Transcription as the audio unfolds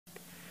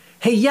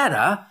Hey,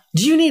 Yetta,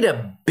 do you need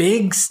a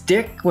big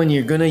stick when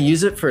you're going to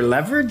use it for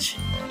leverage?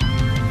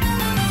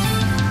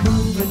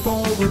 Moving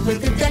forward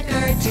with the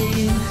Decker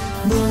team.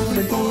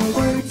 Moving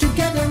forward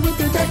together with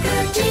the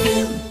Decker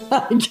team.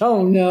 I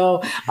don't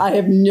know. I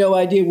have no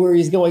idea where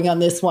he's going on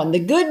this one. The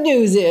good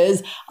news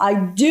is I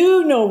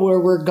do know where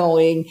we're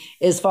going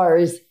as far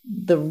as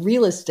the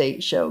real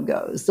estate show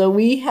goes. So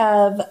we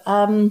have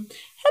had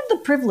the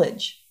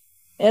privilege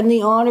and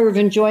the honor of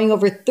enjoying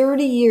over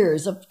 30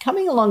 years of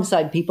coming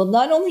alongside people,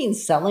 not only in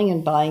selling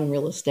and buying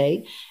real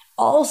estate,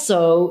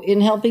 also in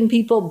helping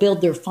people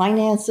build their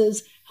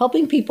finances,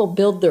 helping people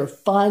build their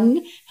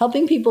fun,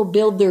 helping people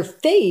build their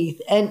faith,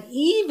 and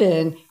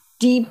even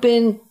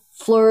deepen,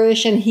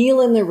 flourish, and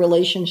heal in their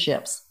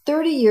relationships.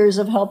 30 years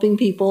of helping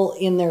people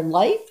in their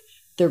life,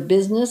 their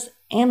business,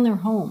 and their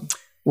home.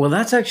 Well,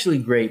 that's actually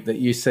great that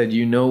you said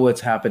you know what's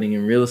happening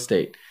in real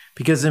estate.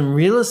 Because in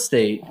real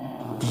estate,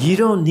 you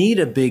don't need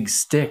a big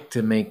stick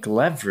to make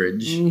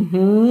leverage.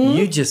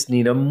 You just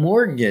need a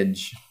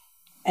mortgage.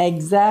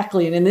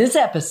 Exactly. And in this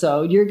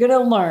episode, you're going to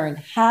learn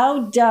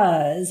how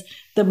does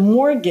a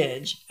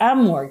mortgage,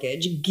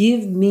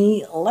 give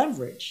me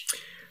leverage?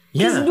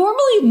 Because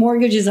normally a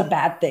mortgage is a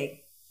bad thing.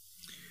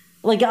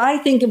 Like I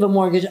think of a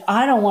mortgage,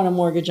 I don't want a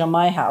mortgage on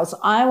my house.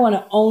 I want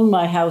to own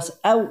my house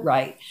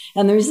outright.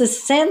 And there's a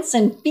sense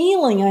and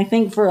feeling, I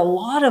think, for a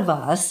lot of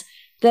us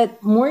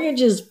that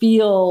mortgages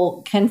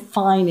feel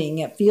confining.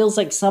 It feels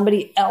like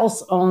somebody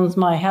else owns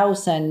my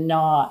house and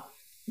not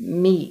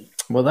me.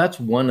 Well, that's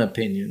one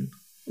opinion.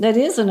 That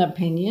is an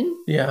opinion.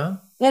 Yeah.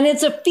 And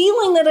it's a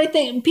feeling that I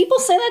think people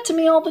say that to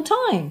me all the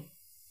time.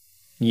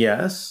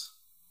 Yes.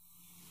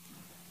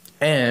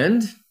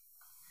 And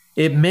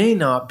it may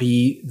not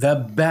be the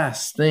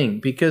best thing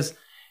because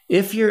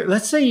if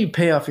let's say you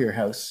pay off your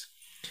house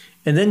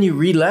and then you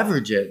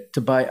re-leverage it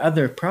to buy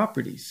other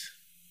properties,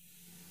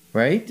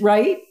 right?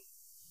 Right.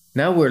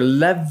 Now we're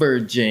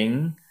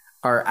leveraging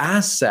our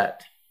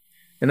asset.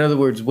 In other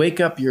words, wake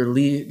up your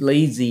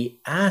lazy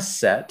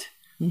asset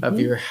of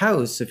your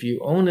house. If you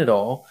own it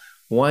all,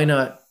 why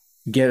not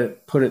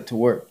put it to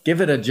work? Give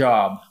it a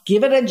job.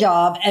 Give it a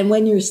job. And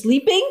when you're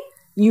sleeping,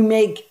 you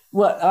make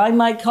what I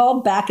might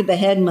call back of the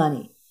head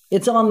money.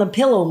 It's on the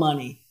pillow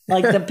money.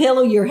 Like the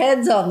pillow, your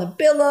head's on the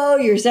pillow,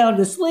 you're sound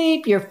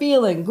asleep, you're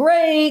feeling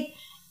great,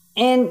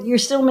 and you're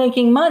still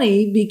making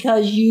money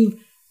because you've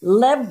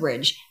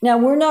leveraged. Now,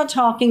 we're not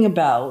talking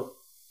about,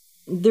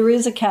 there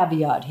is a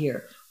caveat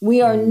here.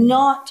 We are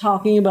not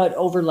talking about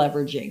over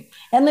leveraging.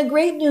 And the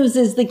great news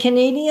is the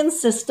Canadian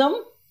system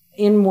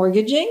in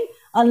mortgaging,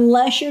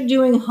 unless you're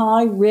doing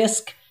high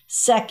risk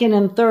second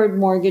and third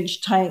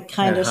mortgage type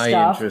kind of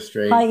stuff,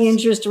 high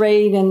interest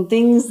rate and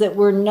things that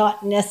were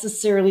not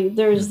necessarily,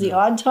 there's the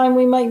odd time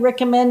we might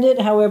recommend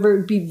it. However,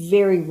 it'd be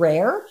very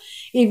rare.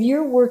 If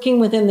you're working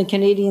within the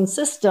Canadian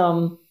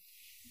system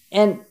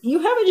and you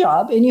have a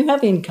job and you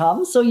have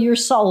income, so you're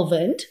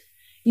solvent,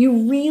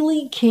 you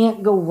really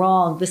can't go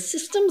wrong. The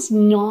system's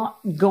not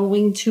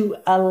going to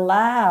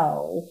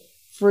allow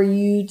for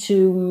you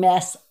to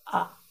mess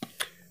up.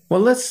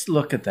 Well, let's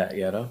look at that,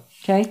 Yetta.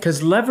 Okay.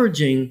 Because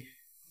leveraging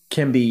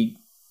can be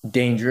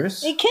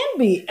dangerous. It can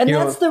be. And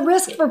that's the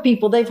risk for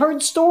people. They've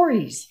heard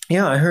stories.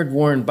 Yeah, I heard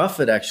Warren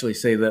Buffett actually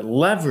say that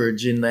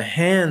leverage in the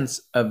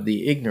hands of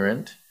the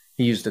ignorant,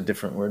 he used a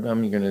different word,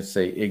 I'm going to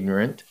say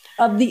ignorant.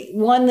 Of the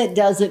one that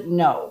doesn't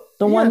know.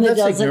 The one that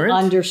doesn't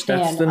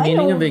understand. That's the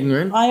meaning of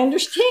ignorant. I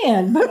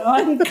understand, but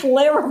I'm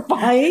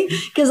clarifying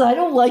because I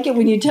don't like it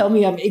when you tell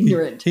me I'm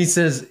ignorant. He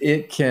says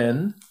it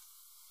can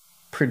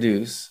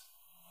produce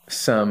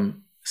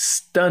some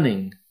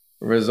stunning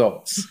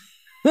results.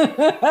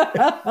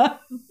 And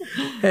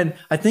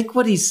I think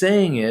what he's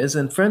saying is,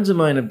 and friends of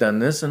mine have done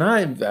this, and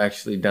I've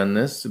actually done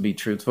this to be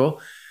truthful,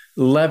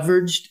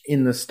 leveraged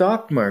in the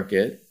stock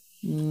market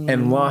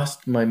and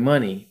lost my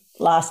money.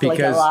 Lost like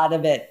a lot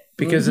of it.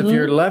 Because if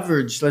you're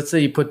leveraged, let's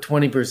say you put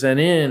 20%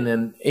 in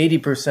and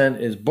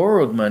 80% is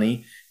borrowed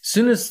money, as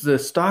soon as the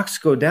stocks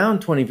go down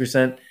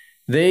 20%,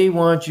 they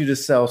want you to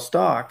sell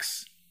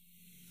stocks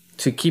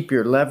to keep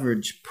your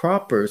leverage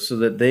proper so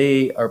that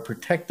they are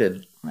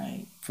protected.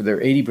 Right. For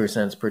their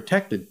 80% is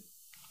protected.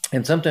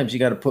 And sometimes you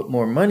got to put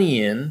more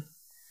money in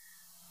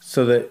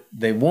so that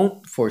they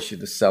won't force you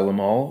to sell them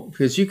all,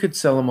 because you could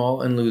sell them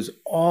all and lose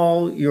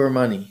all your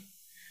money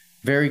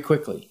very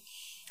quickly.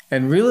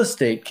 And real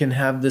estate can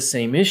have the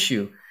same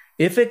issue.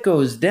 If it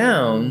goes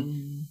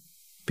down,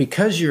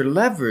 because you're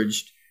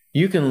leveraged,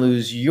 you can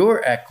lose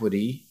your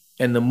equity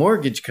and the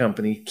mortgage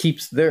company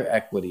keeps their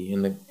equity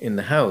in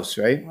the house,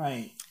 right?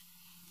 Right.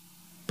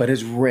 But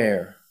it's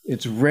rare.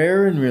 It's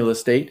rare in real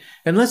estate.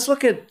 And let's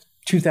look at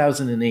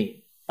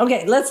 2008.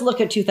 Okay, let's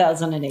look at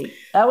 2008.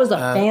 That was a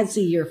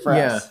fancy year for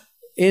us.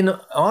 In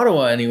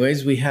Ottawa,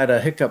 anyways, we had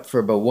a hiccup for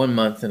about 1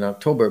 month in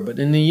October. But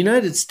in the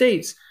United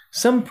States,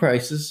 some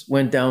prices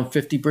went down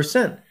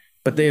 50%.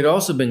 But they had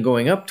also been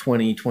going up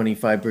 20,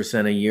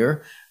 25% a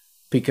year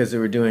because they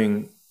were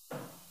doing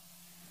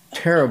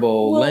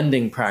terrible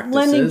lending practices.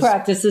 Lending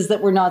practices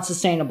that were not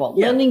sustainable.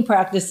 Yeah. Lending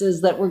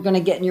practices that were going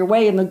to get in your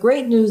way. And the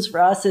great news for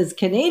us as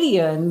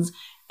Canadians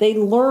they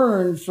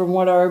learned from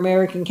what our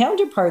American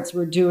counterparts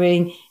were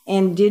doing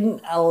and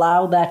didn't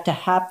allow that to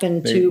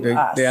happen to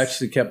us. They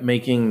actually kept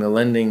making the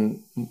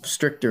lending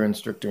stricter and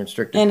stricter and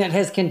stricter. And it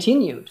has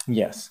continued.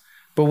 Yes.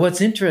 But what's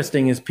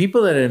interesting is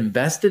people that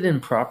invested in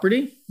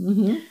property,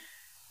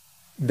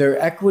 their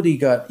equity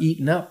got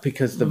eaten up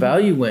because the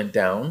value went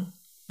down,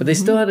 but they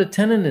still had a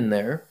tenant in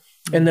there.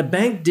 And the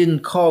bank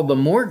didn't call the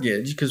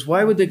mortgage, because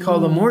why would they call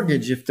the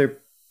mortgage if they're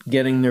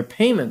getting their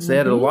payments? They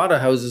had a lot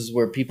of houses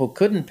where people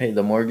couldn't pay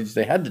the mortgage.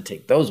 They had to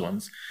take those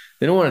ones.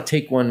 They don't want to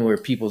take one where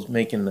people's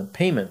making the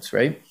payments,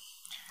 right?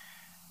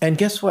 And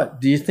guess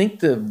what? Do you think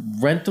the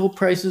rental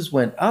prices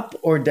went up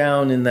or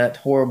down in that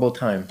horrible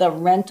time? The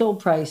rental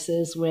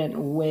prices went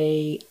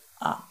way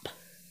up.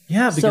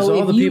 Yeah, because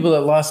all the people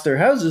that lost their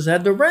houses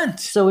had to rent.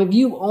 So if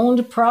you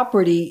owned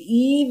property,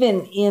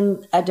 even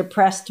in a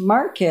depressed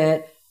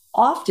market,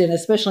 often,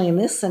 especially in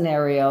this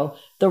scenario,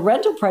 the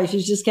rental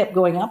prices just kept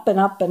going up and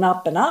up and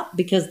up and up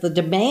because the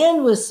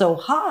demand was so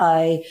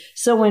high.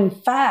 So in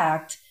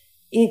fact,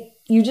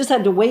 you just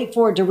had to wait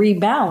for it to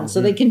rebound.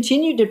 So they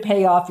continued to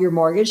pay off your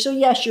mortgage. So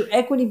yes, your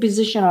equity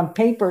position on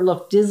paper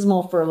looked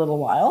dismal for a little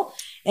while,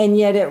 and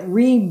yet it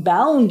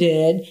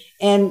rebounded,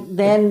 and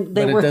then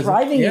they were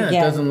thriving again.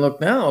 Yeah, it doesn't look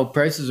now.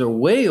 Prices are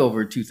way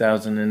over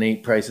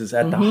 2008 prices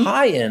at the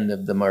high end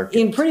of the market.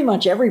 In pretty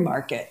much every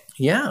market.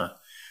 Yeah.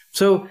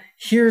 So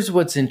here's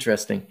what's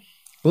interesting.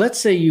 Let's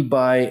say you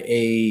buy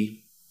a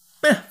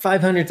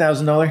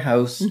 $500,000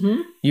 house.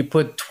 You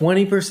put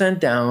 20%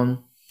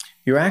 down.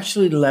 You're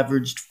actually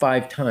leveraged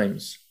 5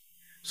 times.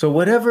 So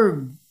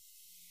whatever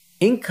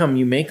income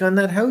you make on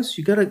that house,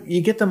 you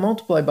get to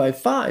multiply by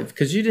 5,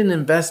 because you didn't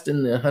invest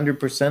in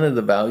 100% of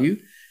the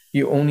value.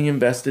 You only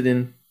invested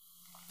in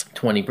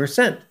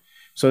 20%.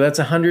 So that's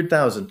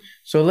 100,000.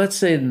 So let's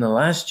say in the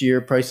last year,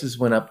 prices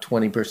went up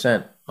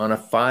 20% on a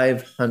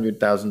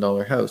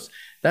 $500,000 house.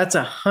 That's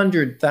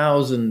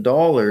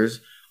 $100,000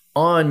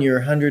 on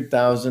your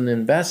 $100,000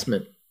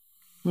 investment.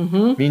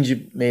 Means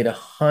you made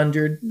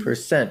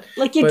 100%.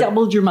 Like you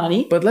doubled your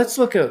money. But let's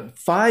look at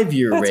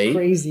 5-year rate. That's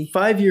crazy.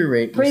 5-year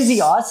rate. Crazy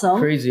awesome.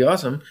 Crazy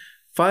awesome.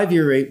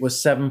 5-year rate was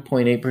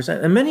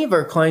 7.8%. And many of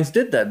our clients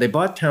did that. They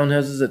bought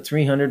townhouses at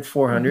 $300,000,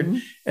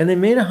 $400,000, and they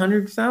made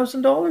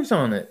 $100,000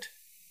 on it.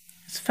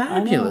 It's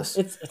fabulous.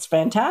 It's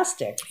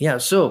fantastic. Yeah.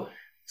 So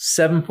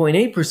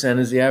 7.8%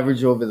 is the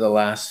average over the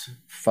last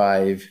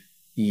 5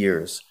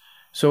 years.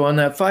 So on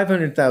that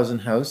 500,000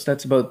 house,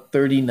 that's about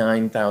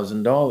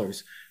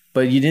 $39,000.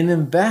 But you didn't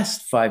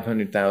invest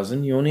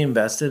 500,000. You only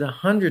invested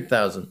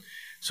 100,000.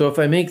 So if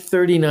I make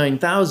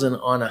 39,000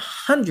 on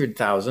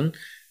 100,000,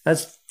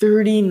 that's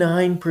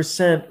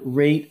 39%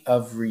 rate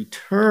of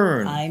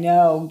return. I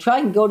know.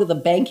 Try and go to the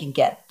bank and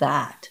get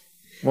that.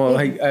 Well,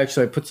 I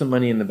put some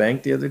money in the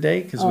bank the other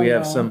day because we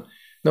have some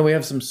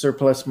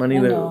surplus money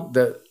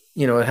that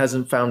it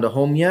hasn't found a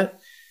home yet.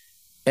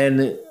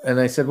 And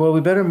I said, well, we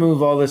better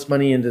move all this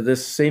money into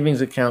this savings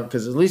account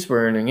because at least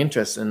we're earning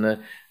interest. And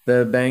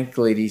the bank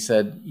lady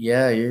said,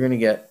 yeah, you're going to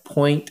get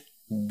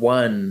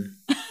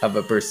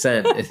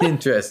 0.1% in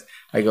interest.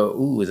 I go,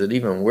 ooh, is it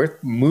even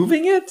worth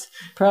moving it?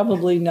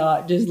 Probably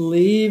not. Just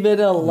leave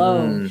it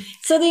alone.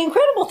 So the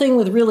incredible thing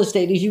with real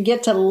estate is you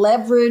get to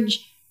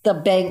leverage the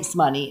bank's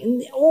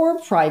money or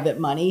private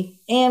money,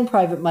 and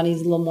private money is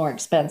a little more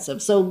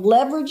expensive. So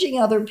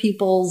leveraging other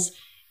people's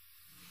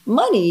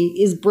money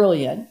is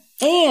brilliant.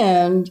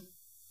 And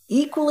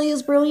equally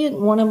as brilliant,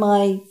 one of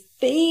my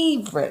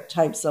favorite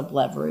types of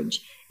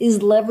leverage is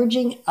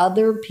leveraging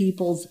other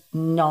people's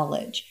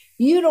knowledge.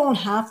 You don't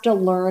have to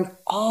learn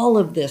all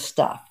of this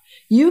stuff.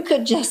 You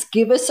could just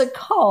give us a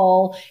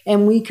call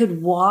and we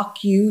could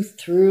walk you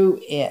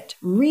through it.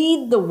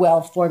 Read the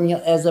Wealth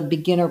Formula as a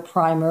beginner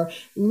primer.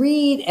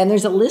 Read, and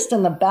there's a list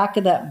on the back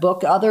of that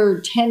book, other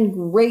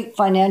 10 great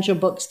financial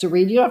books to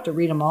read. You don't have to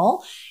read them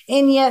all.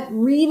 And yet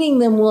reading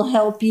them will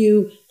help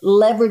you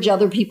leverage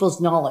other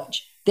people's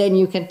knowledge. Then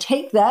you can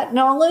take that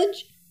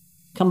knowledge,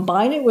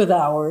 combine it with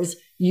ours,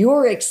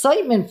 your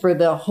excitement for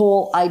the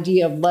whole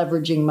idea of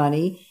leveraging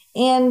money,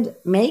 and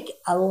make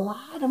a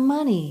lot of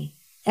money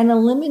and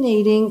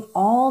eliminating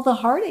all the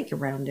heartache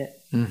around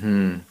it.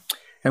 And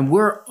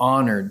we're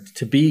honored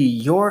to be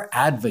your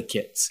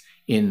advocates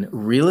in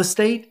real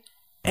estate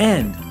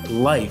and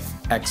life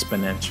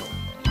exponential.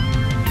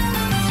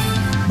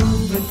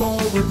 Moving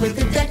forward with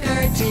the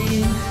Decker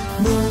team.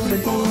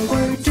 Moving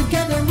forward